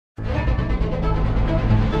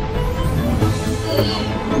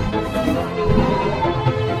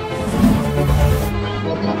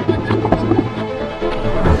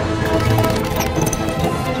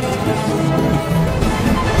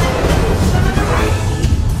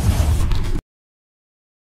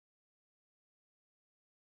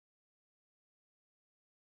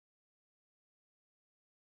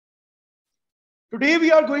Today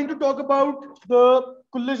we are going to talk about the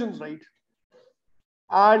collisions, right?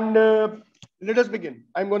 And let us begin.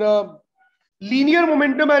 I'm gonna linear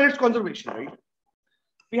momentum and its conservation, right?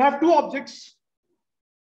 We have two objects.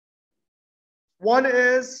 One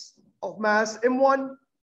is of mass m1.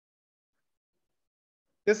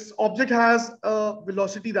 This object has a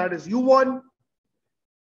velocity that is u1.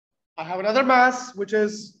 I have another mass which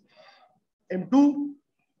is m2.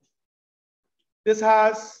 This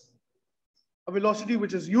has a velocity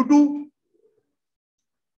which is u2.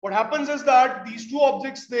 What happens is that these two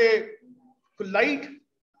objects, they collide.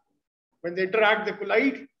 When they interact, they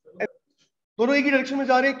collide. दोनों एक ही direction में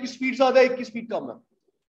जा रहे हैं, एक की speed ज्यादा है, एक की स्पीड कम है.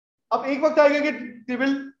 अब एक वक्त आएगा कि दे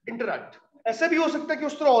विल इंटरैक्ट. ऐसे भी हो सकता है कि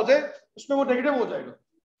उस तरह हो जाए, उसमें वो नेगेटिव हो जाएगा.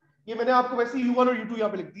 ये मैंने आपको वैसे u1 और u2 यहाँ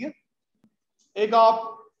पे लिख दिए. एक आप,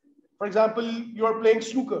 for example, you are playing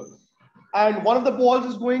snooker and one of the balls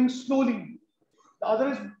is going slowly, the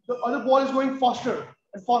other ball is going faster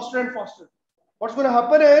and faster and faster. What's going to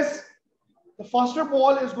happen is the faster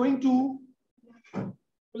ball is going to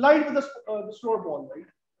collide with the slower ball, right?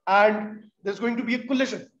 And there's going to be a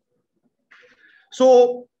collision.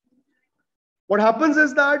 So what happens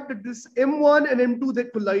is that this M1 and M2, they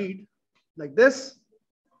collide like this.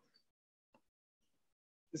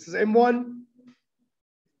 This is M1.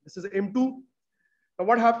 This is M2. Now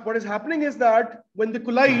what is happening is that when they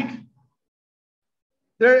collide,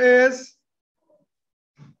 there is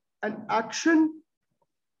an action.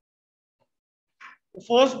 The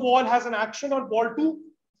first ball has an action on ball 2.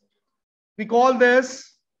 We call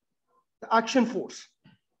this the action force.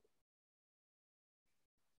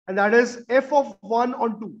 And that is F of 1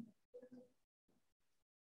 on 2.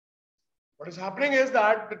 What is happening is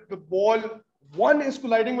that the ball 1 is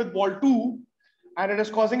colliding with ball 2 and it is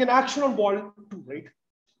causing an action on ball 2, right?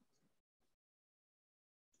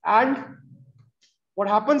 And what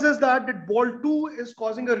happens is that ball 2 is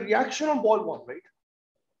causing a reaction on ball 1, right?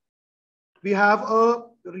 We have a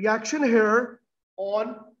reaction here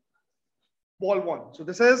on ball 1. So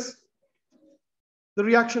this is the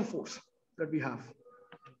reaction force that we have.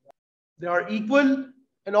 They are equal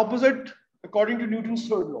and opposite according to Newton's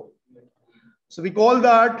third law. So we call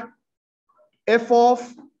that F of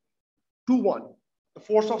 2-1, the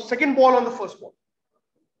force of second ball on the first ball.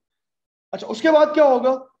 अच्छा, उसके बाद क्या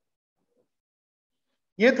होगा?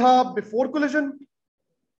 ये था before collision.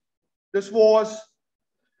 This was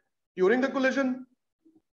during the collision,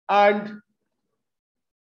 and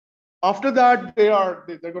after that they're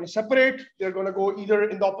going to separate. They're going to go either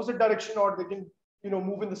in the opposite direction, or they can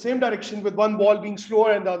move in the same direction, with one ball being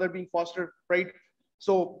slower and the other being faster, right?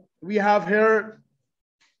 So we have here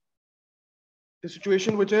the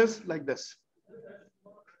situation which is like this.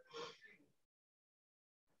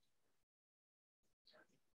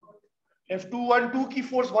 F212 की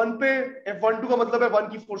force 1 पे, F12 का मतलब है 1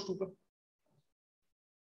 की force 2 पे.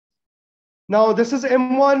 Now this is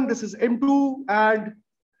M1, this is M2, and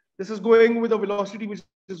this is going with a velocity which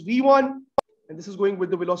is V1, and this is going with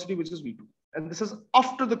the velocity which is V2, and this is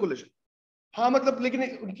after the collision. हाँ मतलब लेकिन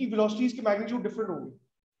उनकी velocities की magnitude different होगी,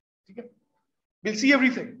 ठीक है? We'll see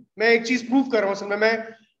everything. मैं एक चीज prove कर रहा हूँ असल में.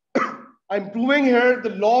 मैं I'm proving here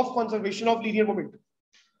the law of conservation of linear momentum.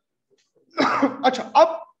 अच्छा,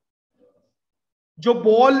 अब जो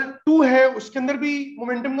बॉल 2 है उसके अंदर भी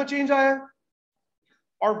मोमेंटम का चेंज आया है,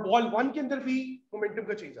 और बॉल 1 के अंदर भी मोमेंटम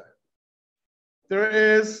का चेंज आया. There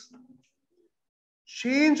is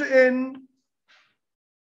change in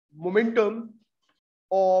momentum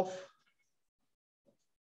of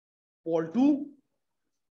ball 2.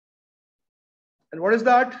 And what is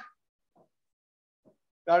that?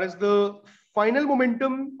 That is the final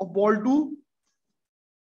momentum of ball 2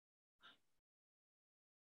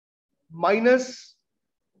 minus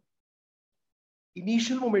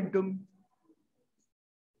initial momentum.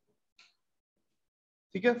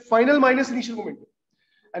 ठीक है? Final minus initial momentum.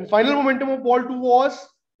 And final momentum of ball 2 was,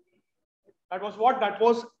 that was what? That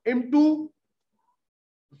was M2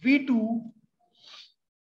 V2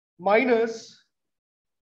 minus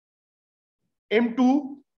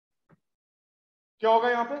M2, क्या होगा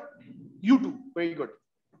यहाँ पे? U2. Very good.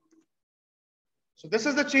 So this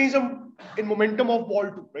is the change in momentum of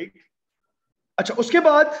ball 2, right? अच्छा, उसके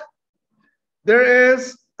बाद there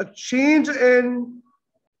is a change in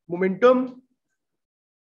momentum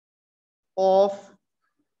of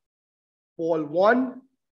ball 1,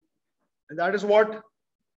 and that is what?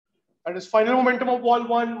 That is final momentum of ball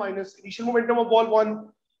 1 minus initial momentum of ball 1,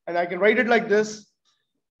 and I can write it like this: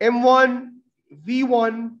 M1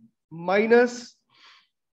 V1 minus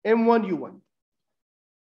M1 U1.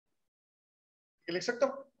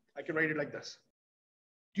 I can write it like this.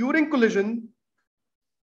 During collision,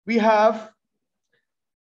 we have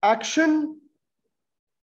action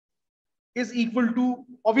is equal to,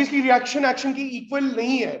 obviously reaction action की equal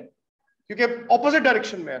नहीं है क्योंकि opposite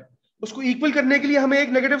direction में है, उसको equal करने के लिए हमें एक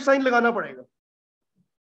negative sign लगाना पड़ेगा.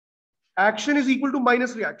 Action is equal to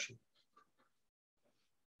minus reaction.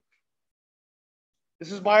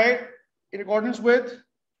 This is why in accordance with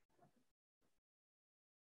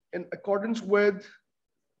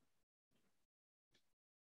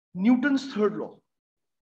Newton's third law.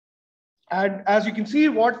 And as you can see,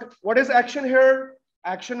 what is action here?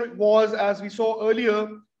 Action was, as we saw earlier,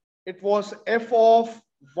 it was f of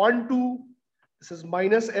 1, 2. This is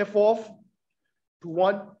minus f of 2,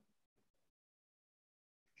 1.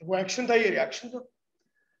 वो action था, ये reaction था.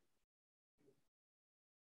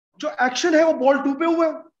 जो action है वो ball 2 पे हुआ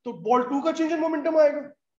है, तो बॉल 2 का चेंज इन मोमेंटम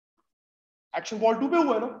आएगा. एक्शन बॉल 2 पे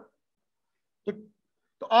हुआ है ना,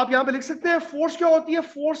 तो आप यहां पे लिख सकते हैं फोर्स क्या होती है.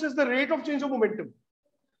 Force is the rate of change of momentum.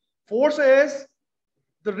 Force is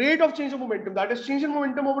the rate of change of momentum, that is change in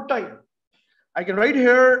momentum over time. I can write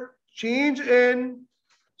here change in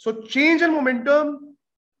momentum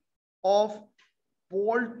of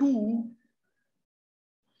ball 2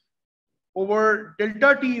 over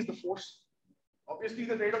delta t is the force. Obviously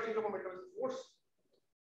the rate of change of momentum is the force.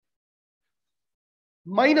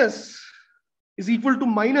 Minus is equal to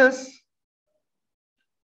minus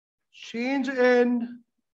change in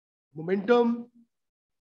momentum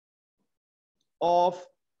of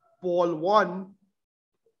ball 1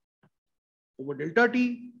 over delta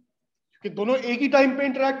t, क्योंकि दोनों एक ही time पे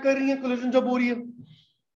interact कर रही हैं collision जब हो रही है.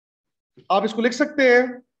 आप इसको लिख सकते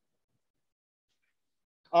हैं,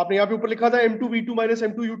 आपने यहां पे ऊपर लिखा था m2v2 minus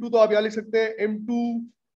m2u2, तो आप यहां लिख सकते हैं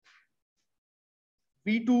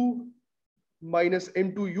m2v2 minus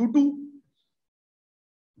m2u2.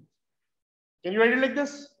 Can you write it like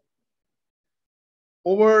this?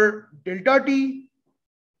 Over delta t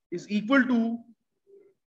is equal to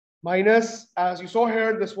minus, as you saw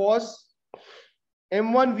here, this was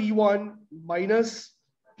m1 v1 minus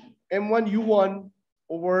m1 u1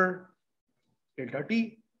 over delta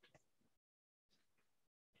t.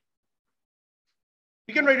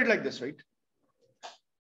 We can write it like this, right?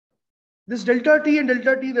 This delta t and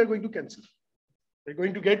delta t, they're going to cancel. They're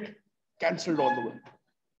going to get cancelled all the way.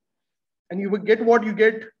 And you will get what you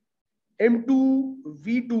get, m2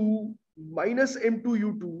 v2 minus m2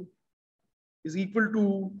 u2 is equal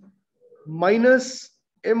to minus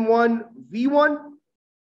m1 v1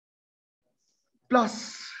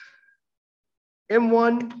 plus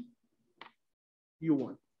m1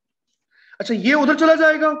 u1. अच्छा, ये उधर चला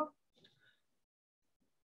जाएगा.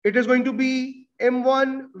 It is going to be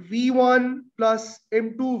m1 v1 plus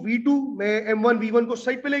m2 v2. मैं m1 v1 को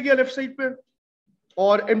side पे ले गया, लेफ्ट साइड पे,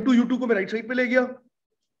 और m2 u2 को मैं राइट साइड पे ले गया.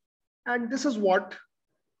 And this is what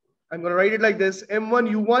I'm going to write it like this. m1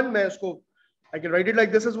 u1, मैं इसको I can write it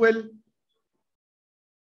like this as well.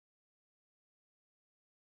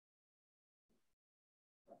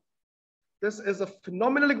 This is a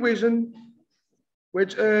phenomenal equation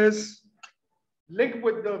which is linked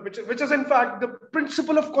with which is in fact the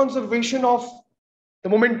principle of conservation of the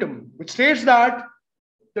momentum, which states that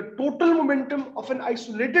the total momentum of an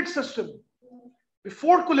isolated system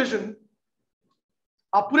before collision,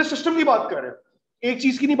 आप पूरे system की बात कर रहे हैं, एक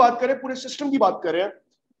चीज की नहीं बात कर रहे, पूरे सिस्टम की बात कर रहे हैं.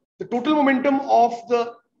 The total momentum of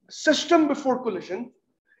the system before collision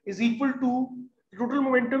is equal to the total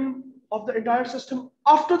momentum of the entire system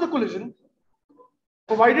after the collision,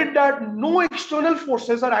 provided that no external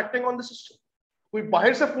forces are acting on the system. कोई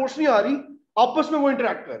बाहर से force नहीं आ रही, आपस में वो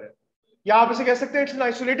interact कर रहे हैं. या आप इसे कह सकते हैं, it's an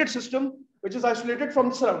isolated system which is isolated from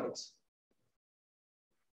the surroundings.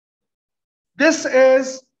 This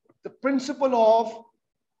is the principle of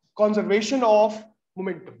conservation of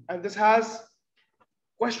momentum, and this has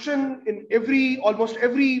question in almost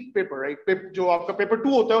every paper, right? जो आपका paper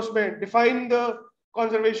 2 होता है, उसमें define the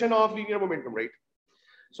conservation of linear momentum, right?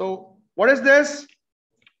 So what is this?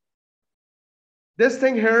 This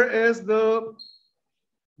thing here is the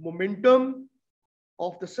momentum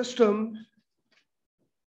of the system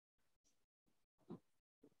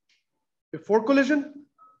before collision.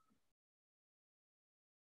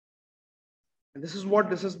 And this is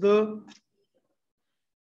the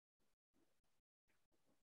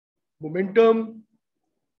momentum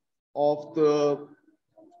of the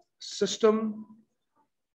system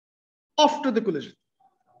after the collision.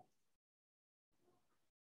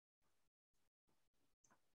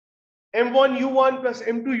 m1 u1 plus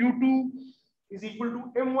m2 u2 is equal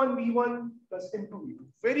to m1 v1 plus m2 v2.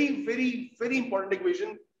 Very, very, very important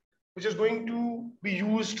equation, which is going to be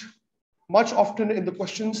used much often in the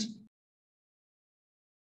questions